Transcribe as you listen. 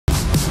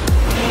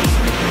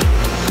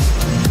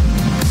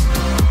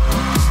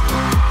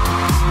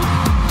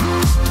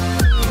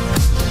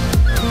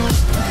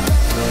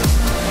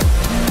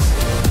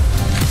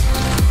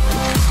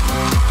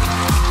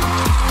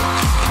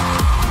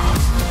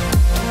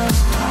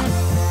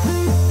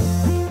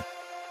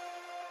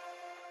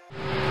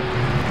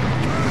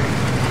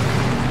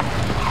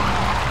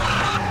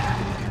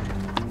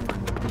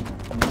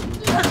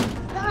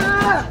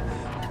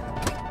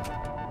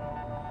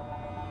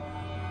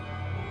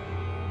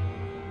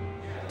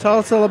Tell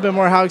us a little bit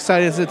more. How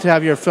exciting is it to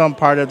have your film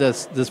part of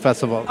this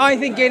festival? I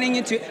think getting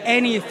into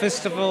any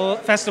festival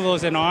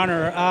is an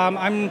honor.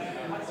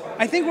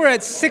 I think we're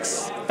at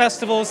 6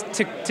 festivals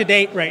to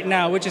date right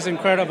now, which is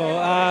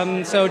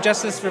incredible. So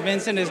Justice for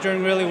Vincent is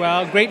doing really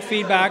well. Great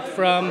feedback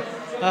from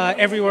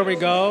everywhere we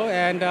go,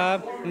 and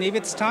maybe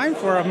it's time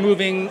for a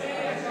moving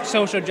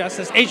social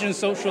justice, Asian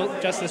social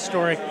justice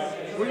story.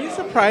 Were you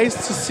surprised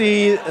to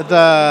see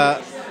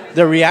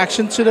the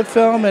reaction to the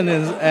film,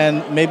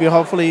 and maybe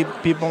hopefully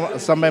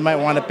somebody might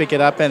want to pick it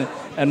up and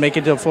make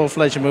it to a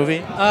full-fledged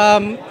movie?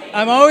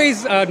 I'm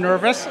always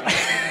nervous.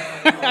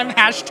 I'm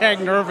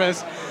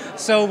 #nervous.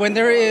 So when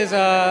there is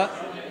a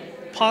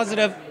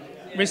positive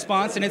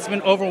response and it's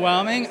been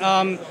overwhelming,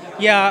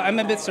 yeah, I'm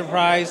a bit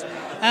surprised.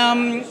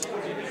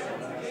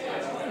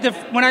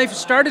 When I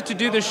started to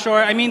do the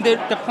short, I mean,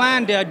 the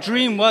plan, the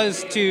dream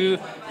was to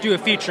do a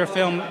feature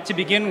film to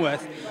begin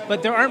with.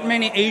 But there aren't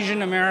many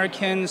Asian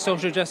American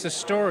social justice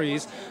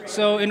stories.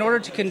 So in order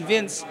to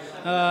convince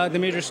the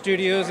major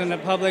studios and the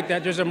public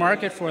that there's a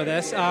market for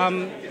this,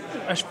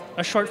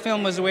 a short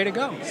film was the way to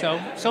go.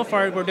 So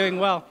far we're doing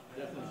well.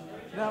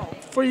 Now,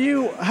 for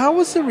you, how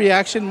was the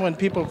reaction when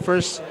people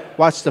first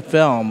watched the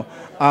film?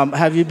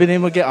 Have you been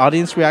able to get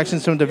audience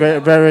reactions from the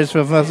various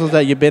festivals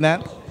that you've been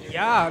at?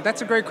 Yeah,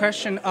 that's a great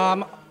question.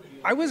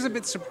 I was a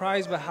bit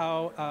surprised by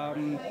how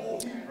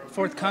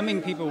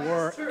forthcoming people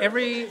were.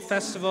 Every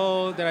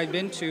festival that I've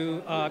been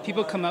to,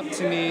 people come up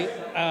to me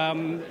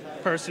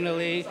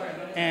personally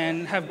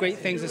and have great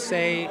things to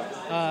say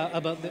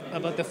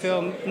about the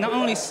film. Not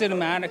only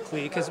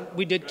cinematically, because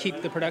we did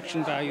keep the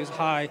production values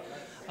high,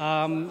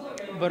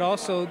 but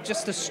also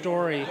just the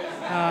story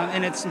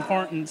and its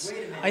importance.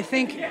 I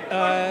think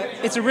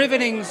it's a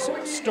riveting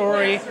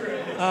story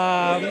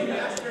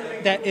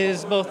that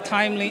is both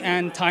timely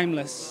and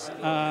timeless.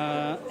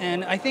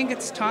 And I think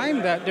it's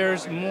time that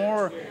there's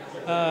more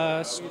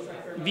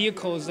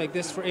vehicles like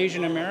this for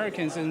Asian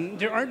Americans, and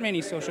there aren't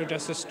many social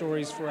justice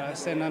stories for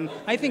us. And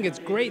I think it's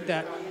great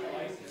that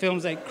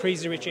films like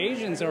Crazy Rich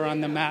Asians are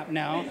on the map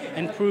now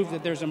and prove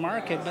that there's a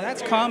market, but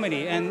that's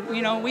comedy. And,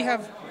 you know, we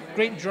have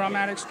great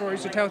dramatic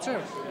stories to tell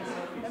too.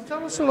 And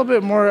tell us a little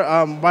bit more,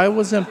 why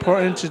was it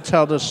important to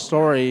tell the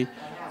story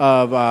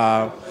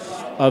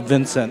of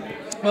Vincent?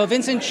 Well,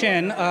 Vincent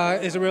Chin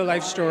is a real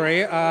life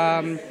story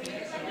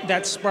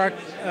that sparked,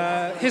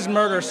 his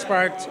murder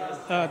sparked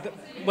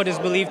what is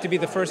believed to be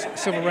the first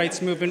civil rights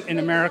movement in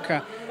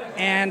America.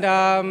 And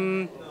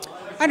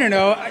I don't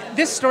know,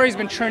 this story's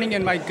been churning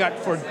in my gut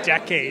for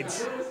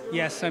decades.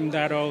 Yes, I'm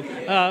that old.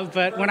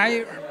 But when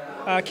I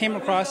came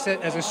across it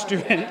as a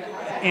student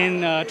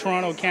in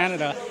Toronto,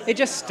 Canada, it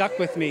just stuck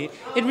with me.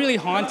 It really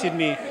haunted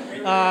me.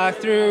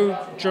 Through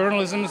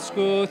journalism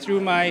school, through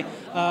my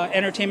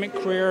entertainment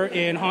career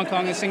in Hong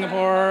Kong and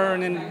Singapore,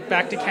 and then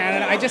back to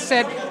Canada, I just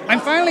said, I'm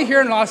finally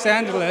here in Los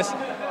Angeles,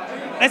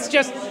 let's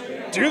just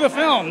do the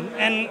film.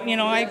 And, you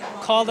know, I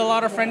called a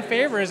lot of friend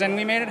favors and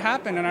we made it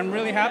happen, and I'm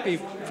really happy,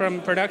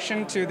 from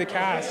production to the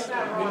cast.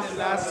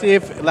 Lastly,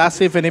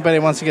 if anybody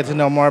wants to get to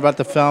know more about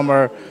the film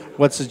or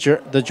what's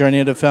the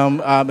journey of the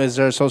film, is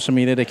there social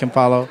media they can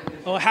follow?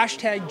 Well,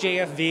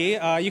 #JFV.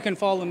 You can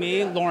follow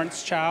me,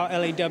 Lawrence Chau,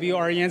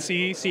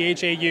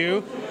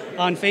 LAWRENCECHAU,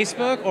 on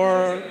Facebook,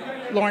 or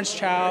Lawrence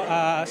Chau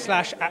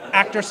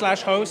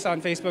 /actor/host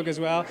on Facebook as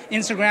well.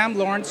 Instagram,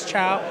 Lawrence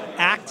Chau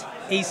Act,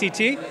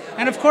 ACT.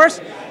 And of course,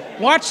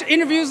 watch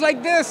interviews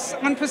like this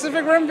on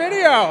Pacific Rim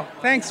Video.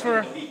 Thanks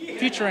for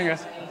featuring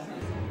us.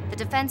 The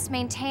defense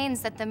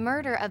maintains that the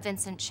murder of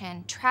Vincent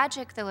Chin,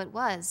 tragic though it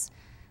was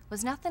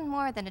nothing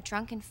more than a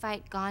drunken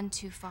fight gone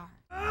too far.